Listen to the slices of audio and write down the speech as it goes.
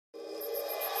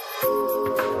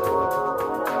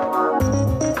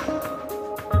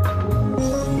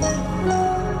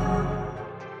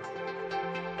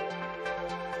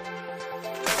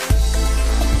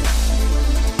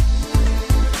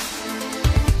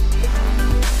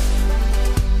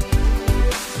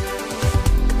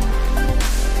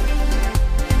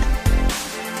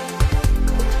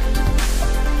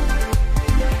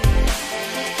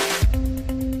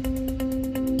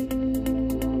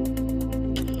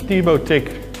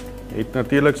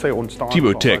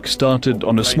Theebo Tech started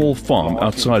on a small farm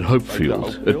outside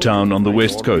Hopefield, a town on the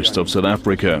west coast of South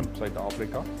Africa.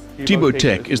 Theebo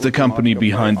Tech is the company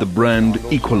behind the brand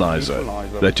Equalizer,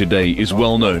 that today is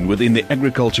well known within the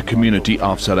agriculture community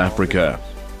of South Africa.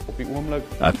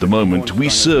 At the moment, we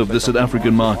serve the South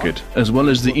African market as well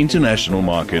as the international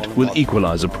market with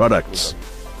Equalizer products.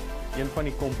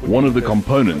 One of the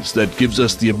components that gives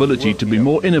us the ability to be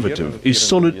more innovative is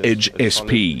Solid Edge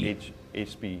SP.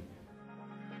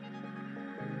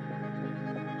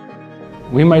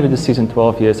 We made a decision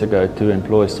 12 years ago to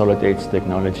employ Solid Edge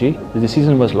technology. The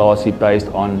decision was largely based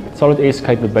on Solid Edge's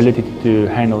capability to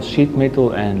handle sheet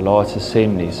metal and large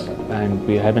assemblies, and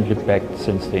we haven't looked back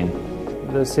since then.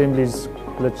 The assemblies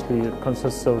literally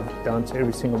consist of down to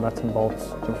every single nut and bolt.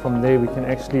 And from there we can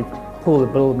actually pull the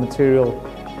bill of material,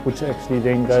 which actually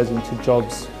then goes into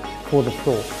jobs for the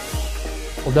floor.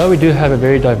 Although we do have a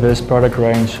very diverse product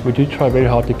range, we do try very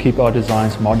hard to keep our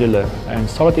designs modular, and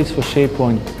Solid Edge for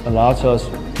SharePoint allows us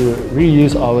to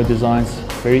reuse our designs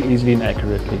very easily and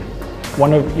accurately.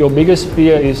 One of your biggest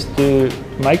fear is to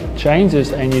make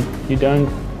changes and you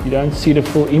don't see the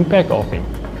full impact of them.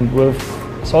 And with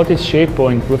Solid Edge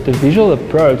SharePoint, with the visual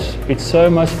approach, it's so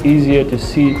much easier to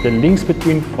see the links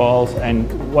between files and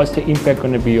what's the impact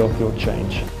going to be of your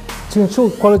change. To ensure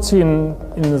quality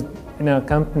in our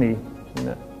company,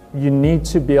 you need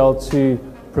to be able to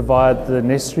provide the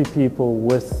necessary people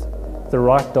with the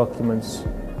right documents,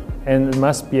 and it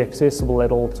must be accessible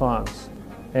at all times.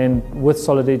 And with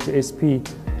Solid Edge SP,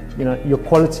 your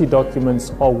quality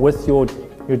documents are with your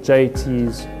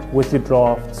JTs, with your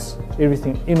drafts,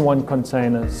 everything in one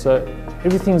container, so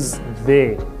everything's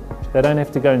there. They don't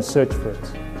have to go and search for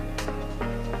it.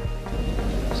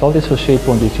 Solid Edge for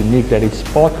SharePoint is unique that its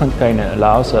part container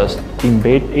allows us to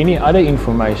embed any other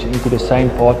information into the same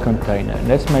part container, and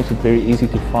that makes it very easy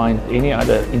to find any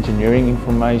other engineering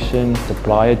information,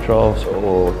 supplier drafts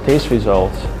or test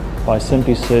results by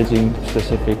simply searching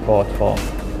specific part file.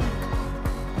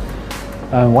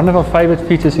 One of our favorite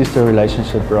features is the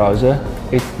relationship browser.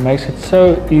 It makes it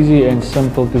so easy and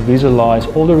simple to visualize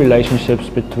all the relationships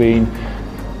between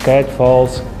CAD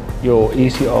files, your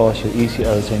ECRs, your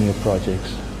ECOs and your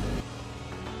projects.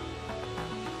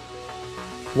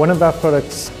 One of our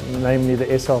products, namely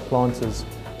the SL planters,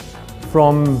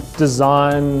 from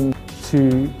design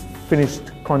to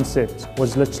finished concept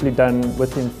was literally done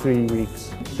within 3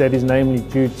 weeks. That is namely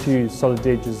due to Solid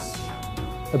Edge's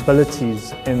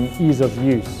abilities and ease of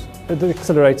use. It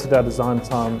accelerated our design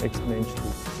time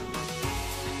exponentially.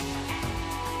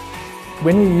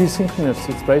 When you use synchronous,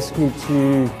 it's basically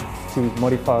to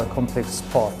modify a complex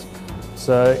part.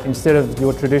 So instead of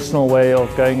your traditional way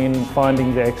of going in and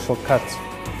finding the actual cut,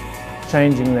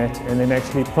 changing that and then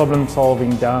actually problem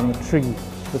solving down the tree,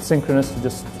 with synchronous you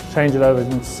just change it over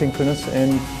into synchronous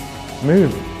and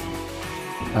move.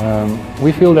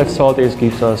 We feel that Solid Edge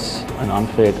gives us an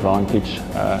unfair advantage.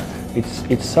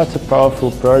 It's such a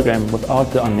powerful program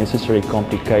without the unnecessary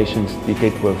complications you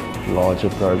get with larger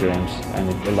programs, and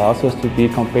it allows us to be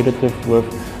competitive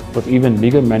with even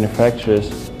bigger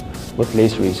manufacturers with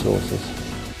less resources.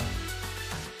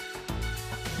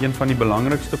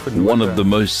 One of the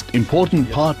most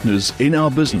important partners in our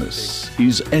business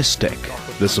is Estec,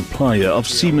 the supplier of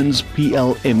Siemens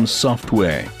PLM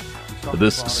software.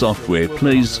 This software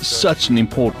plays such an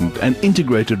important and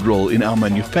integrated role in our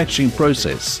manufacturing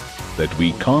process that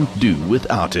we can't do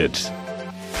without it.